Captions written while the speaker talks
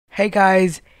Hey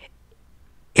guys,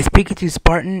 it's Pikachu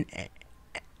Spartan,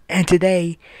 and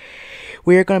today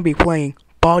we're gonna be playing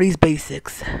Baldi's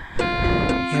Basics.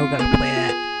 Yeah, we're gonna play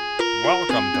that.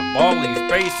 Welcome to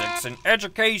Baldi's Basics in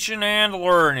Education and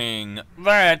Learning.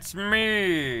 That's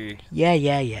me.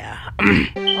 Yeah.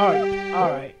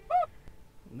 Alright.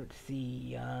 Let's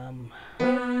see, okay.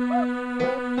 Let's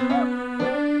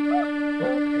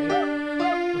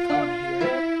go in here.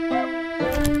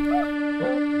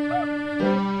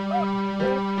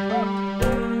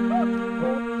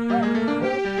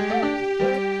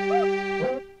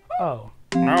 Oh.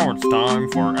 Now it's time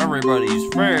for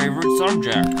everybody's favorite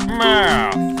subject,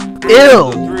 math.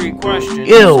 Ew. The 3 questions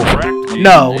Ew. correctly,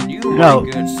 No. and you No.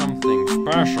 might get something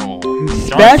special. Just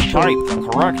Special? type the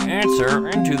correct answer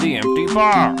into the empty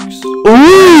box.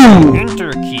 Ooh!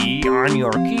 Enter key on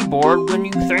your keyboard when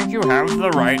you think you have the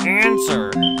right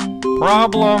answer.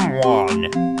 Problem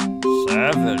 1.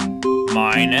 7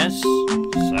 minus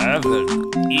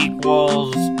 7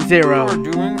 equals 0. You're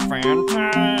doing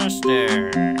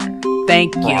fantastic.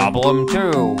 Thank you. Problem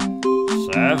 2.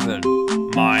 7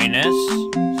 minus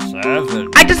 7.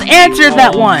 I just answered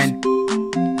that one.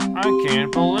 I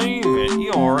can't believe it.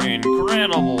 You're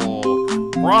incredible.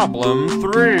 Problem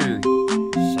 3.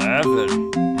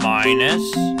 7 minus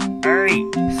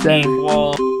 8 7.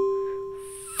 equals...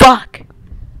 Fuck.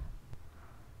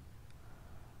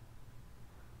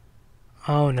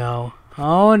 Oh no.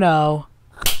 Oh no.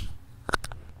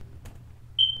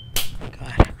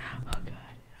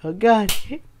 Oh god.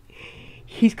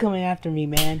 He's coming after me,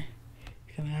 man.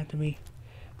 He's coming after me.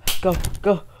 Go.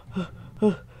 Gotta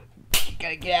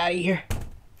get out of here.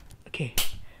 Okay.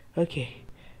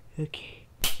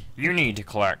 You need to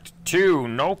collect 2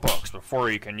 notebooks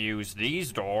before you can use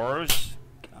these doors.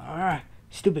 Alright.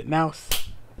 Stupid mouse.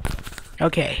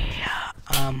 Okay,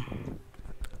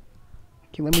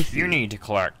 let me see. You need to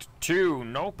collect 2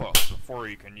 notebooks before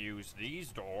you can use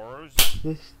these doors.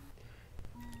 This.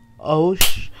 Oh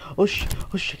shit.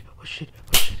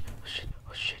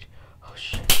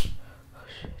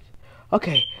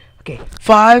 Okay.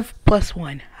 5 plus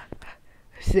 1.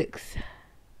 6.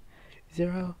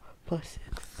 0 plus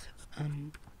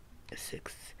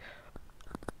 6.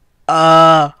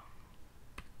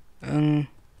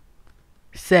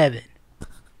 7.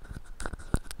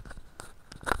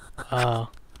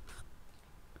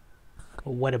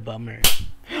 What a bummer.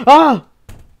 Oh!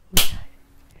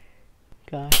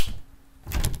 God.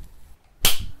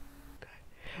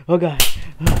 Oh God.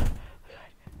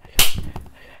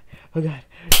 Oh God.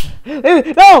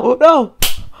 No!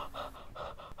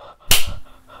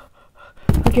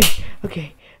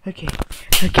 Okay.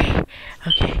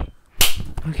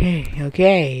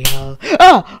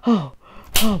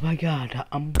 Oh my God.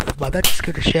 That just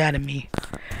scared the shit out of me.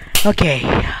 Okay,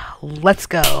 let's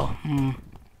go.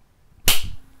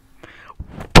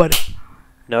 But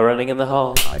no running in the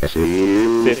hall. I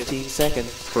see 15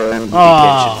 seconds. friend.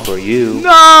 Detention for you.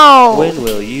 No! When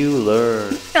will you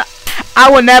learn?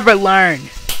 I will never learn.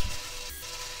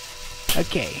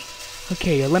 Okay,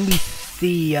 let me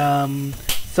see.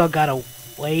 So I gotta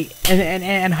wait,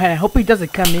 and I hope he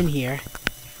doesn't come in here.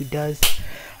 If he does,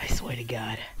 I swear to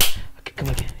God. Okay, come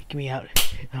on, get me out.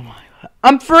 Come on.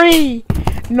 I'm free.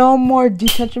 No more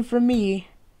detention for me.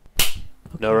 Okay.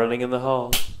 No running in the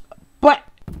hall. But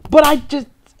I just.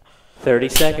 30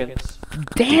 seconds.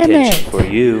 Damn Detention it. for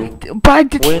you. But I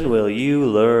just. When will you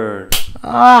learn?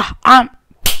 Oh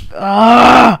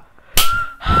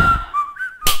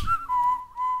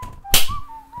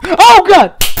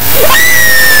God!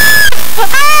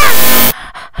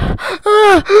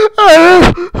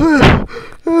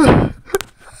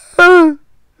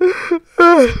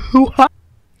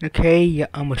 Okay,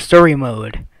 I'm a story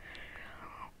mode.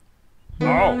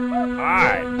 Oh,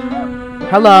 hi.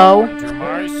 Hello. To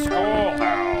my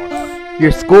schoolhouse.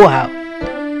 Your schoolhouse.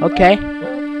 Okay,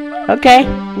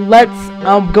 let's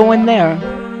go in there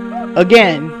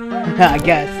again. I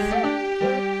guess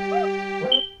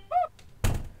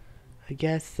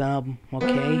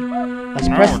okay. Let's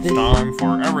press this. Now it's time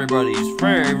for everybody's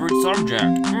favorite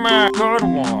subject, math. Good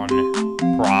one.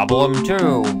 Problem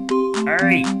 2.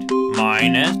 8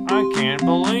 minus, I can't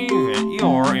believe it,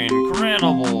 you're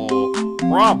incredible.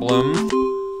 Problem.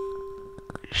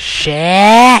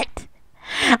 Shit!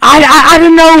 I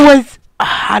didn't know it was.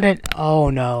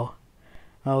 Oh no.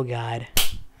 Oh God.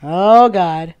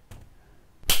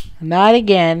 Not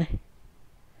again.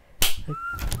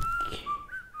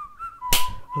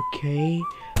 Okay.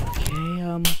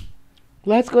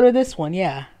 Let's go to this one,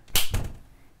 yeah.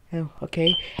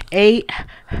 Okay. 8.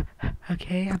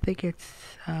 Okay, I think it's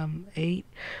 8.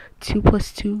 2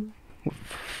 plus 2.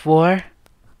 4.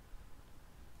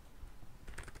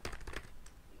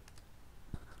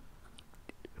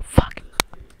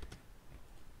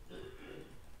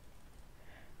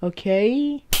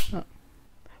 Okay.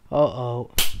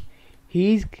 Uh-oh.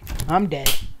 I'm dead.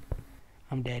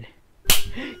 I'm dead.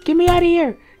 Get me out of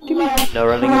here. Get me out. No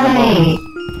running in the halls.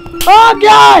 Oh,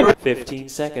 God! 15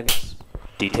 seconds.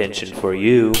 Detention for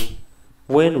you.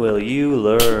 When will you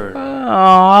learn?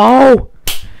 Oh,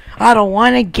 I don't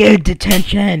want to get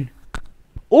detention.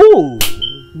 Ooh,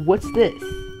 what's this?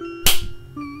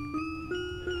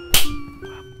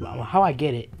 How I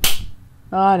get it?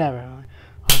 Oh, never mind.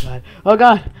 Oh, God. Oh,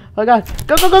 God. Oh, God.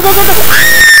 Go, go, go, go, go, go.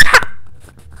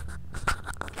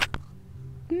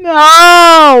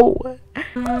 No!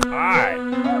 Hi.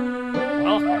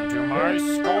 Welcome to my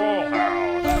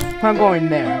schoolhouse. I'm going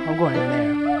there. I'm going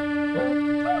there.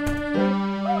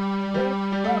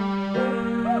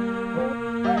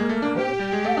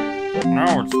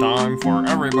 Now it's time for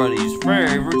everybody's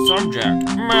favorite subject,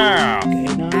 math.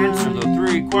 Answer the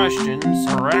 3 questions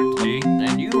correctly,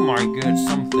 and you might get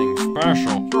something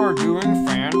special. You're doing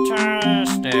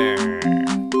fantastic.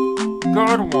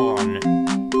 Good one.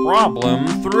 Problem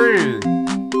 3.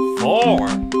 4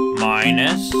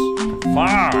 minus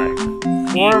 5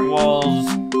 equals...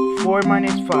 4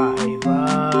 minus 5. Hold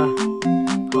on.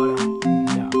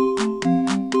 No.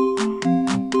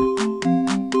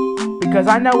 Because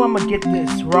I know I'm gonna get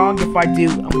this wrong if I do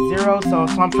 0, so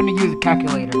I'm gonna use a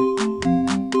calculator.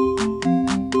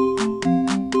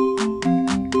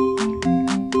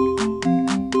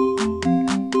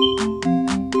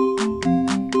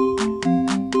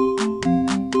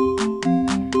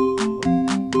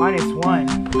 Minus 1.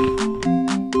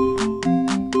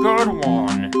 Good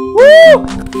one. Woo!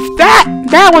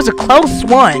 That was a close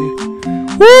one.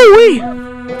 Woo-wee!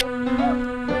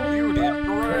 You did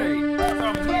great.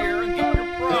 Come here and get your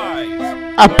prize.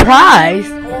 A prize?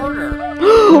 Quarter.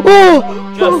 Oh!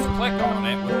 Just click on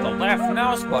it with the left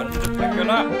mouse button to pick it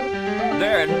up.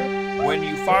 Then, when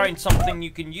you find something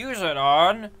you can use it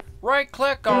on,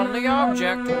 right-click on the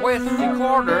object with the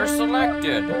quarter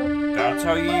selected. That's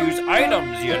how you use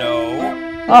items, you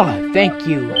know. Oh, thank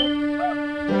you.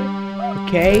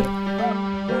 Okay.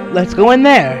 Let's go in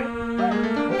there.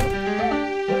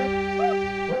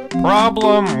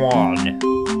 Problem 1.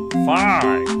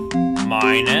 5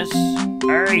 minus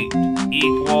 8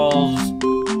 equals...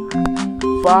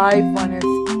 5 minus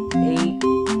 8.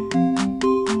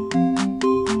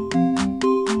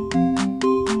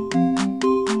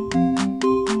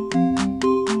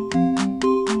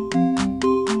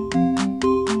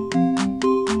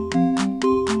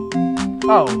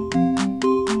 Oh.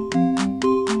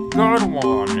 Good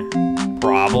one.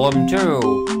 Problem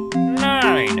 2.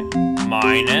 9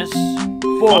 minus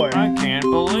 4. I can't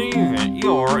believe it.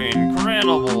 You're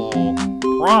incredible.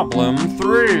 Problem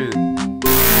 3.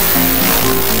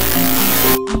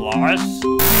 Plus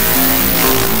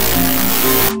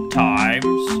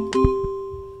times.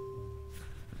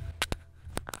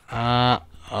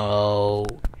 Uh-oh.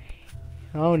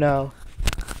 Oh no.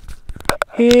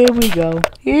 Here we go.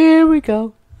 Here we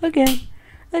go. Again.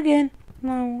 Again.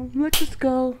 No, let's just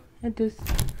go at this.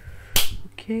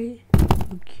 Okay.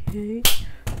 Okay.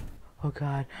 Oh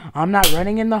god. I'm not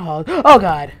running in the halls. Oh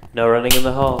god. No running in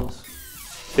the halls.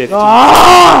 15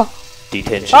 Ah!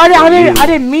 Detention for I you.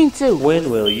 didn't mean to. When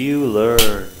will you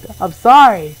learn? I'm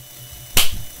sorry.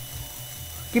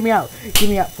 Get me out. Get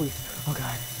me out, please. Oh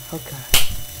god. Oh god.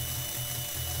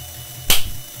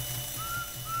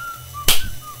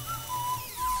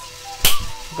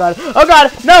 Oh god. Oh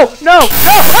god. No. No.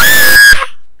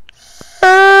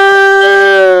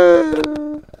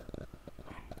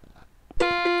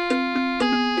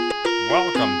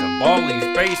 Welcome to Baldi's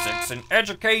Basics in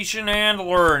Education and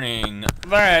Learning.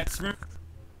 That's... Oh,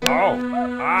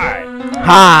 hi.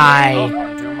 Hi.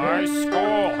 Welcome to my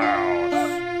schoolhouse.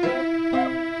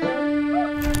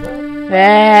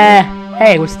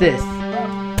 Hey, what's this?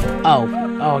 Oh,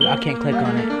 I can't click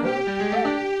on it.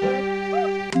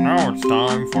 Now it's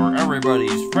time for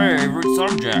everybody's favorite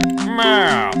subject,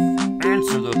 math.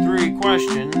 Answer the 3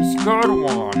 questions. Good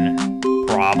one.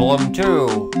 Problem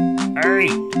 2.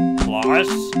 8 plus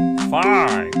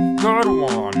 5. Good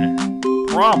one.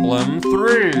 Problem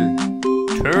 3.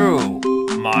 2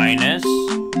 minus...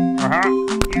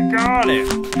 you got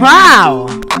it. Wow.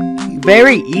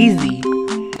 Very easy.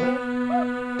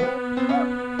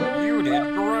 You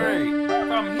did great.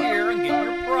 Come here and get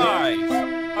your prize.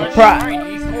 A Prize.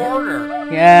 shiny quarter.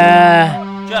 Yeah.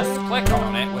 Just click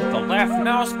on it with the left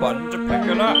mouse button to pick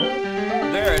it up.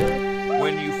 Then,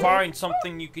 when you find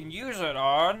something you can use it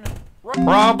on...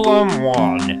 Problem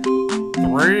 1.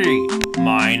 3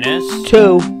 minus...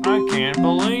 2. I can't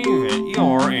believe it.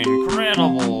 You're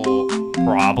incredible.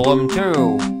 Problem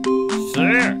 2.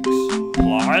 6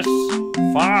 plus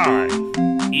 5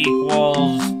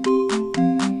 equals...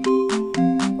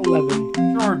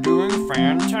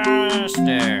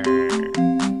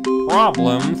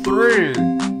 Problem 3.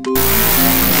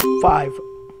 5.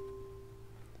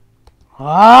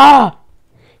 Ah!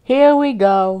 Here we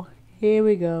go. Here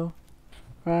we go.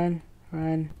 Run,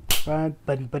 run, run,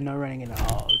 but no running in the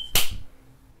halls.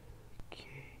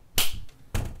 Okay.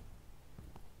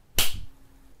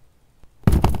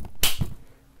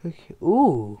 Okay.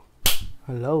 Ooh.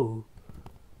 Hello.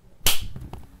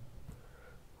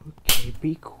 Okay,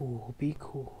 be cool, be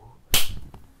cool.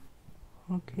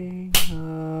 Okay,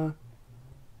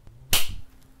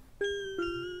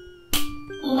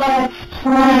 Let's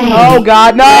play. Oh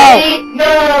God, no! Ready,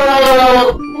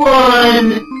 go!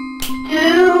 1,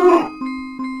 2,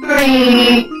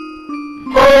 3,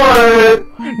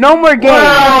 4. No more games!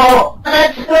 Wow,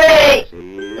 that's great!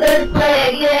 Let's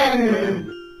play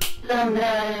again!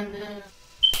 Sometimes.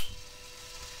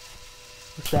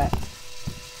 What's that?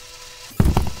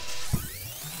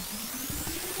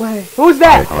 Wait, who's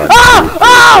that?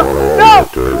 Ah! No!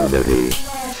 Eternity.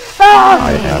 Ah!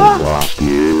 I have lost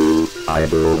you. I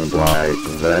don't like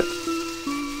that.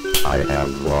 I have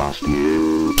lost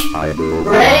you. I don't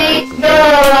Ready, like go!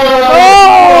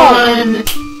 Oh! 1,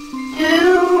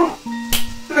 2,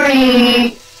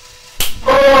 3,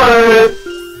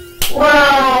 4.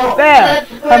 Wow, There! that's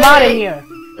great! I'm out of here!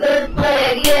 Let's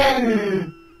play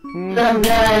again!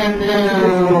 Sometimes.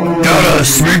 Gotta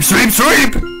sweep, sweep,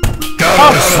 sweep!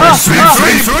 Oh, Sweep,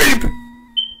 sweep, sweep!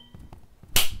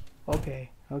 Okay,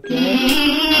 okay.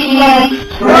 Let's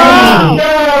play,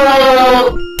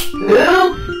 go!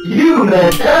 Oops, you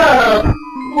messed up!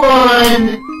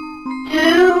 1,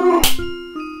 2,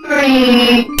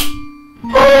 3,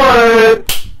 4.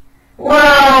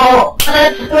 Wow,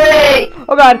 that's great!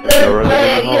 Oh God! Let's You're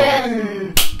play in the hall.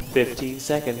 again! 15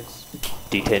 seconds.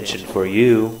 Detention for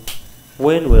you.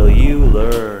 When will you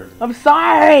learn? I'm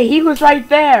sorry! He was right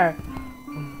there!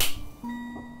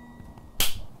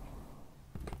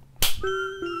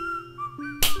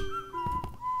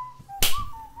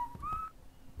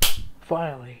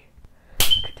 Finally.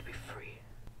 Good to be free.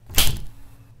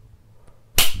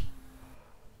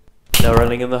 No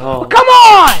running in the hall. Come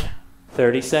on!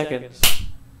 30 seconds.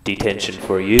 Detention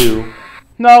for you.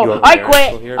 No, Your I parents will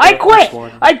quit! hear I about quit! this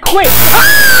one. I quit!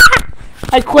 Ah!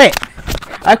 I quit!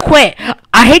 I quit!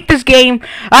 I hate this game!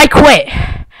 I quit!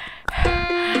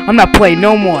 I'm not playing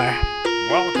no more.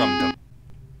 Welcome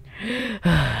to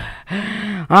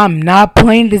I'm not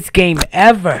playing this game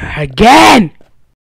ever again!